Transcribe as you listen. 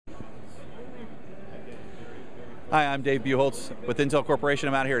Hi, I'm Dave Buholtz with Intel Corporation.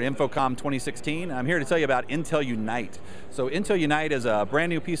 I'm out here at InfoComm 2016. I'm here to tell you about Intel Unite. So Intel Unite is a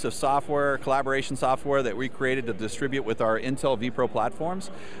brand new piece of software, collaboration software that we created to distribute with our Intel vPro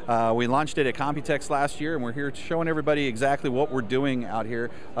platforms. We launched it at Computex last year, and we're here showing everybody exactly what we're doing out here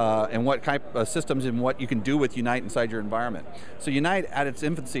and what type of systems and what you can do with Unite inside your environment. So Unite at its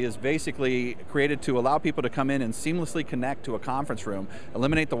infancy is basically created to allow people to come in and seamlessly connect to a conference room,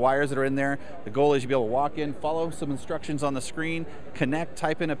 eliminate the wires that are in there. The goal is you'll be able to walk in, follow some instructions on the screen, connect,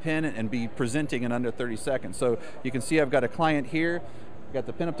 type in a pin, and be presenting in under 30 seconds. So you can see I've got a client here. I've got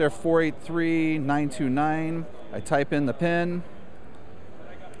the pin up there, 483929. I type in the pin,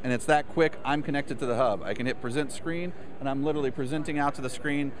 and it's that quick. I'm connected to the hub. I can hit present screen, and I'm literally presenting out to the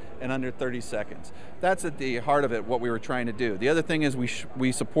screen in under 30 seconds. That's at the heart of it, what we were trying to do. The other thing is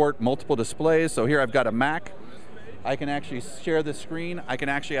we support multiple displays. So here I've got a Mac. I can actually share the screen. I can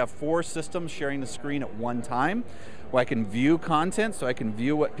actually have 4 systems sharing the screen at one time, where I can view content, so I can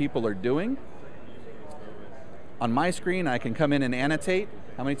view what people are doing. On my screen, I can come in and annotate.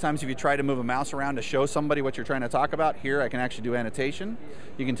 How many times have you tried to move a mouse around to show somebody what you're trying to talk about? Here, I can actually do annotation.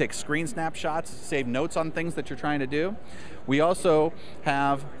 You can take screen snapshots, save notes on things that you're trying to do. We also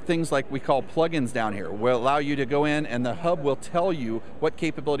have things like we call plugins down here. We'll allow you to go in, and the hub will tell you what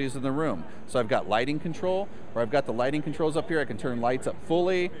capabilities in the room. So I've got lighting control, where I've got the lighting controls up here. I can turn lights up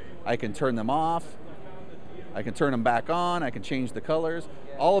fully. I can turn them off. I can turn them back on, I can change the colors.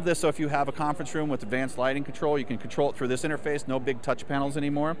 All of this, so if you have a conference room with advanced lighting control, you can control it through this interface, no big touch panels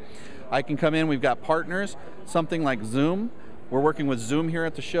anymore. I can come in, we've got partners, something like Zoom. We're working with Zoom here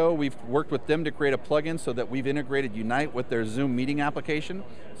at the show. We've worked with them to create a plugin so that we've integrated Unite with their Zoom meeting application.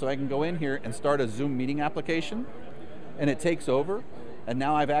 So I can go in here and start a Zoom meeting application, and it takes over. And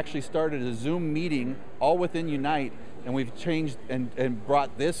now I've actually started a Zoom meeting all within Unite, and we've changed and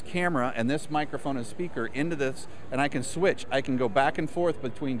brought this camera and this microphone and speaker into this, and I can switch. I can go back and forth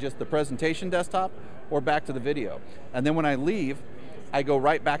between just the presentation desktop or back to the video. And then when I leave, I go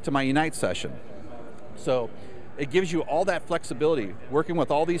right back to my Unite session. So it gives you all that flexibility. Working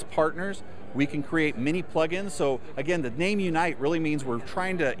with all these partners, we can create mini plugins. So again, the name Unite really means we're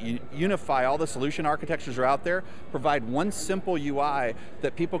trying to unify all the solution architectures are out there, provide one simple UI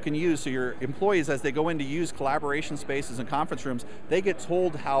that people can use, so your employees, as they go in to use collaboration spaces and conference rooms, they get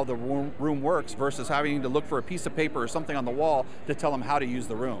told how the room works versus having to look for a piece of paper or something on the wall to tell them how to use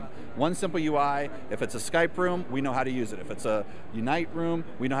the room. One simple UI. If it's a Skype room, we know how to use it. If it's a Unite room,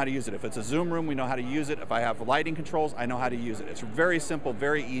 we know how to use it. If it's a Zoom room, we know how to use it. If I have lighting controls, I know how to use it. It's very simple,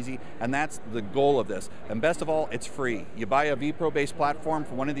 very easy, and that's the goal of this. And best of all, it's free. You buy a vPro-based platform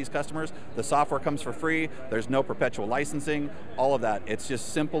from one of these customers, the software comes for free, there's no perpetual licensing, all of that. It's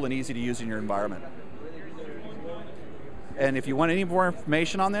just simple and easy to use in your environment. And if you want any more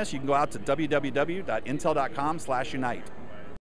information on this, you can go out to www.intel.com/unite.